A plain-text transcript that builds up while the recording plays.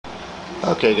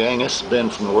Okay gang, this has been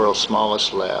from the world's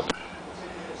smallest lab.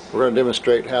 We're going to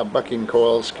demonstrate how bucking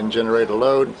coils can generate a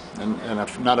load and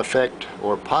not affect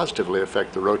or positively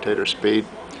affect the rotator speed,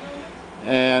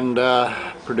 and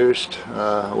produced,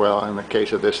 well, in the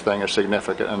case of this thing, a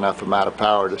significant enough amount of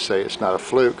power to say it's not a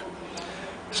fluke.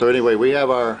 So anyway, we have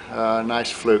our nice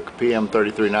fluke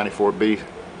PM3394B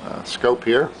scope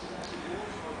here,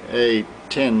 a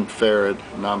 10 farad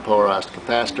non-polarized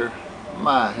capacitor,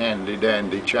 my handy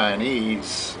dandy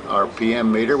Chinese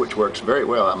RPM meter, which works very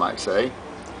well, I might say,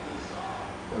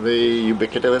 the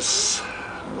ubiquitous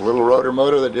little rotor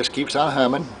motor that just keeps on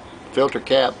humming, filter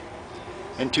cap,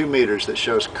 and 2 meters that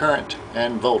shows current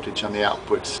and voltage on the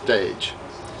output stage.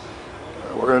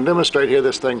 We're going to demonstrate here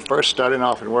this thing first starting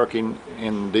off and working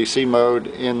in DC mode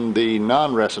in the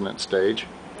non-resonant stage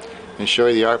and show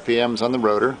you the RPMs on the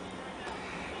rotor.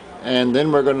 And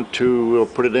then we'll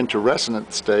put it into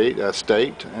resonant state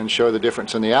and show the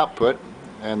difference in the output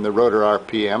and the rotor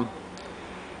RPM.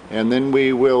 And then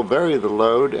we will vary the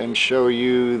load and show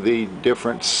you the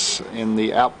difference in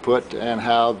the output and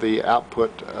how the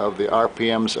output of the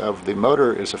RPMs of the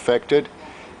motor is affected.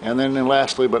 And then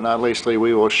lastly but not leastly,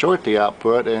 we will short the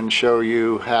output and show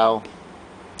you how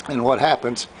and what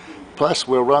happens. Plus,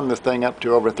 we'll run the thing up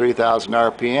to over 3,000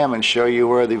 RPM and show you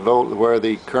where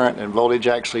the current and voltage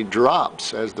actually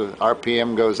drops as the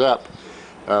RPM goes up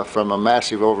from a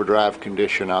massive overdrive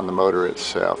condition on the motor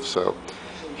itself. So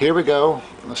here we go.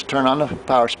 Let's turn on the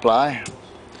power supply.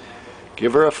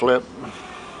 Give her a flip.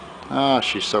 Oh,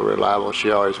 she's so reliable. She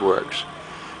always works.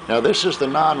 Now this is the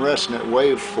non-resonant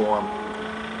waveform.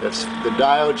 The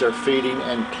diodes are feeding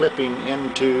and clipping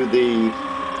into the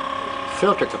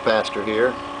filter capacitor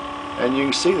here. And you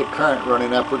can see the current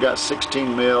running up. We've got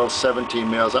 16 mils, 17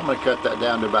 mils. I'm going to cut that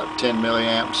down to about 10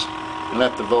 milliamps and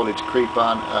let the voltage creep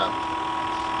on up.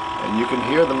 And you can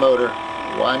hear the motor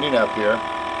winding up here.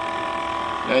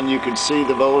 And you can see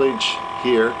the voltage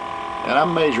here. And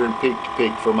I'm measuring peak to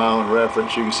peak for my own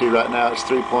reference. You can see right now it's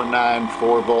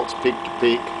 3.94 volts peak to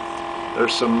peak.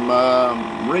 There's some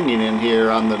ringing in here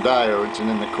on the diodes and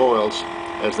in the coils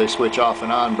as they switch off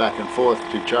and on back and forth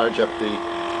to charge up the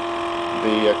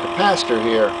capacitor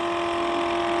here.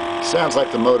 Sounds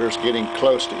like the motor's getting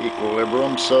close to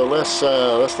equilibrium, so let's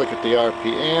look at the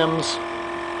RPMs.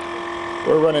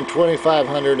 We're running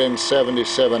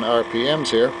 2,577 RPMs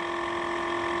here.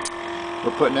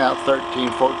 We're putting out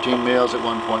 14 mils at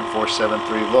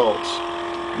 1.473 volts.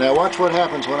 Now watch what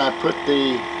happens when I put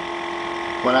the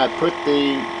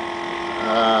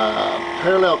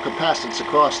parallel capacitance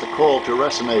across the coil to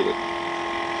resonate it.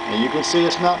 And you can see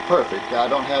it's not perfect. I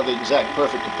don't have the exact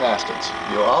perfect capacitance.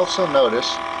 You'll also notice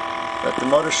that the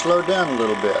motor slowed down a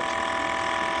little bit.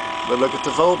 But look at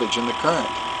the voltage and the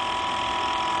current.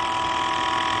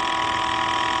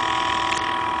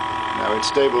 Now it's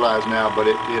stabilized now, but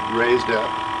it raised up.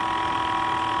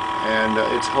 And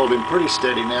it's holding pretty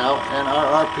steady now. And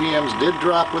our RPMs did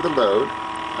drop with the load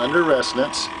under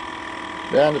resonance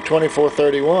down to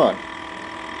 2431.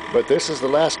 But this is the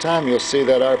last time you'll see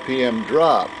that RPM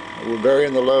drop. We're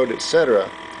varying the load, etc.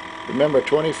 Remember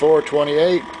 24,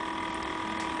 28.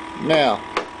 Now,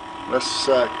 let's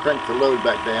crank the load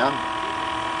back down.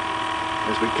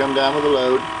 As we come down with the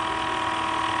load,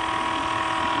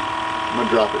 I'm going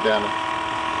to drop it down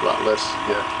a lot less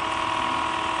here.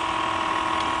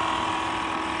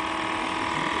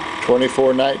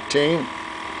 2419.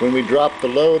 When we dropped the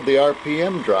load, the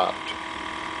RPM dropped.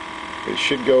 It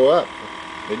should go up.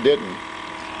 It didn't.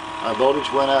 Our voltage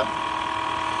went up,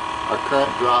 our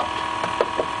current dropped.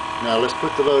 Now let's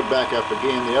put the load back up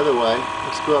again the other way.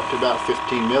 Let's go up to about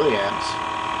 15 milliamps.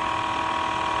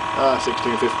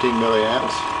 16, 15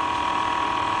 milliamps.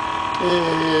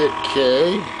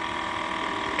 Okay.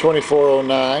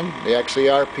 2409. Actually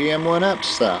RPM went up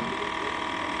some.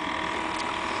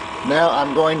 Now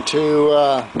I'm going to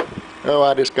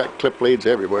I just got clip leads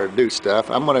everywhere to do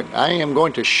stuff. I am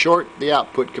going to short the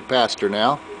output capacitor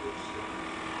now.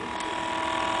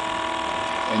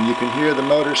 And you can hear the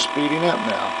motor speeding up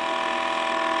now.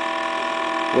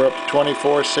 We're up to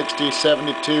 24, 60,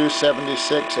 72,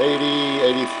 76, 80,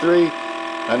 83.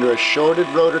 Under a shorted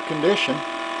rotor condition,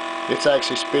 it's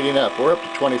actually speeding up. We're up to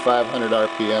 2,500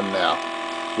 RPM now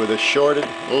with a shorted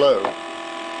load.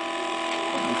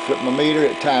 I flipped my meter,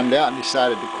 it timed out and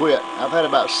decided to quit. I've had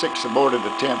about 6 aborted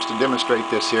attempts to demonstrate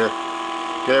this here.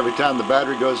 Okay, every time the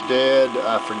battery goes dead,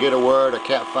 I forget a word, I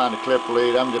can't find a clip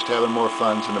lead. I'm just having more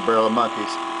fun than a barrel of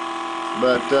monkeys.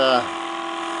 But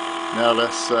now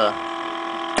let's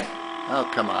oh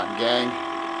come on gang.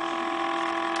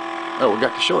 Oh, we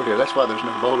got the short here, that's why there's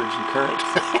no voltage and current.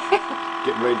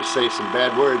 Getting ready to say some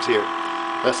bad words here.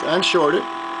 Let's unshort it.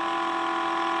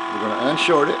 We're going to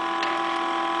unshort it.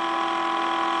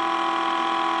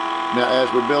 Now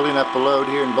as we're building up the load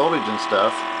here in voltage and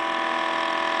stuff,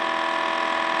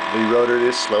 the rotor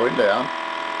is slowing down,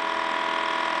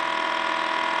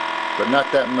 but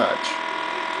not that much.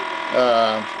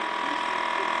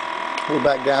 We're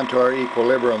back down to our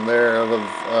equilibrium there of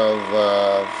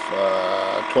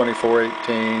 2418,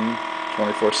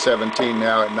 2417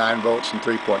 now at 9 volts and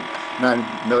 3.9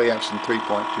 milliamps and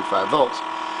 3.25 volts.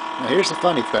 Now here's the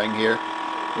funny thing here.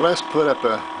 Let's put up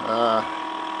a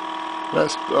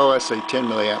let's say 10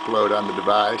 milliamp load on the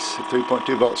device at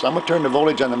 3.2 volts. I'm going to turn the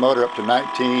voltage on the motor up to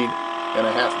 19.5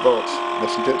 volts.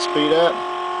 Listen to it speed up.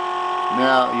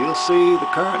 Now you'll see the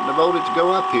current and the voltage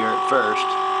go up here at first.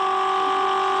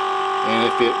 And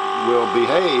if it will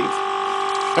behave,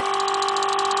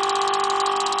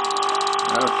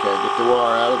 okay, get the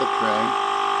wire out of the crank.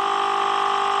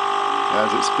 As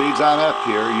it speeds on up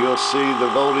here, you'll see the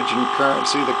voltage and current,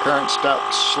 see the current stop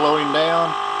slowing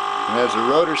down. And as the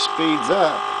rotor speeds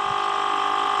up,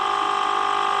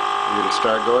 you're going to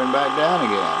start going back down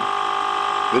again.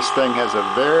 This thing has a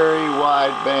very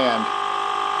wide band,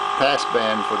 pass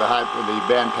band for the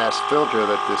band pass filter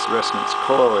that this resonance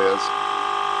coil is.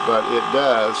 But it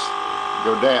does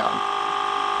go down.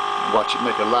 Watch it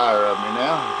make a liar of me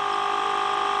now.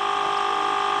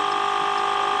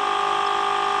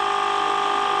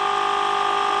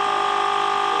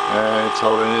 It's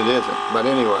holding it isn't. But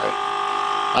anyway,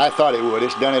 I thought it would.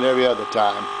 It's done it every other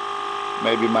time.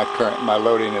 Maybe my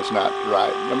loading is not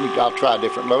right. I'll try a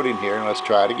different loading here and let's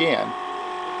try it again.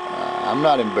 I'm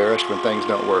not embarrassed when things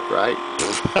don't work right.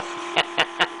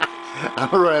 I'm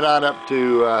going to run it on up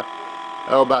to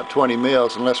about 20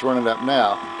 mils, and let's run it up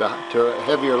now to a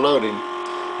heavier loading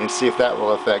and see if that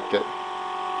will affect it.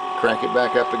 Crank it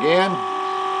back up again.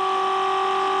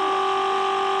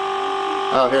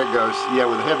 Oh, here it goes. Yeah,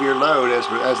 with a heavier load, as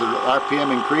the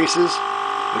RPM increases,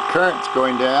 the current's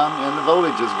going down and the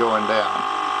voltage is going down.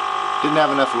 Didn't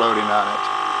have enough loading on it.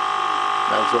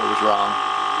 That was what was wrong.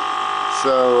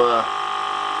 So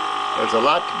there's a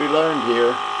lot to be learned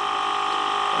here.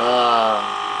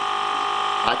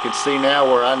 I can see now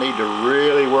where I need to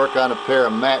really work on a pair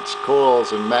of matched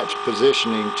coils and matched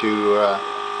positioning to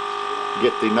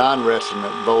get the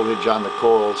non-resonant voltage on the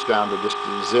coils down to just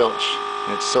a zilch.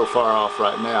 And it's so far off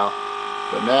right now.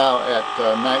 But now at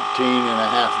 19.5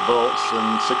 volts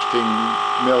and 16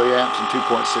 milliamps and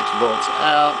 2.6 volts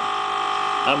out,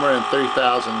 I'm running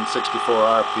 3064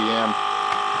 RPM.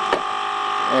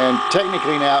 And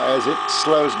technically now, as it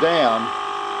slows down,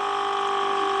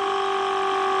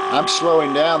 I'm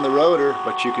slowing down the rotor,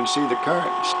 but you can see the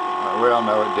current. Well,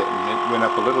 no, it didn't. It went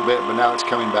up a little bit, but now it's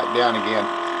coming back down again.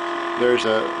 There's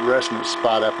a resonance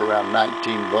spot up around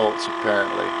 19 volts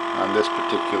apparently on this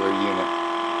particular unit.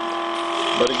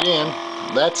 But again,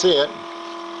 that's it.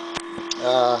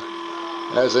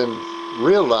 As in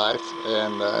real life,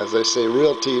 and as they say,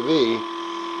 real TV,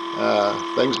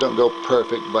 things don't go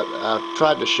perfect, but I've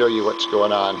tried to show you what's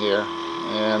going on here.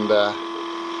 And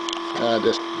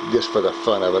just for the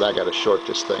fun of it, I got to short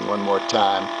this thing one more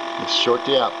time. Let's short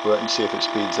the output and see if it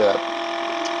speeds up.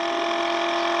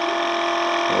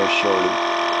 There's shorted.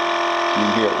 You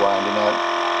can hear it winding up,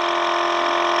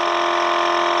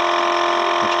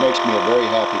 which makes me a very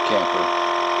happy camper.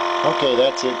 Okay,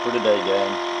 that's it for today,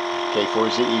 gang.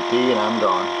 K4ZEP, and I'm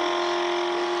gone.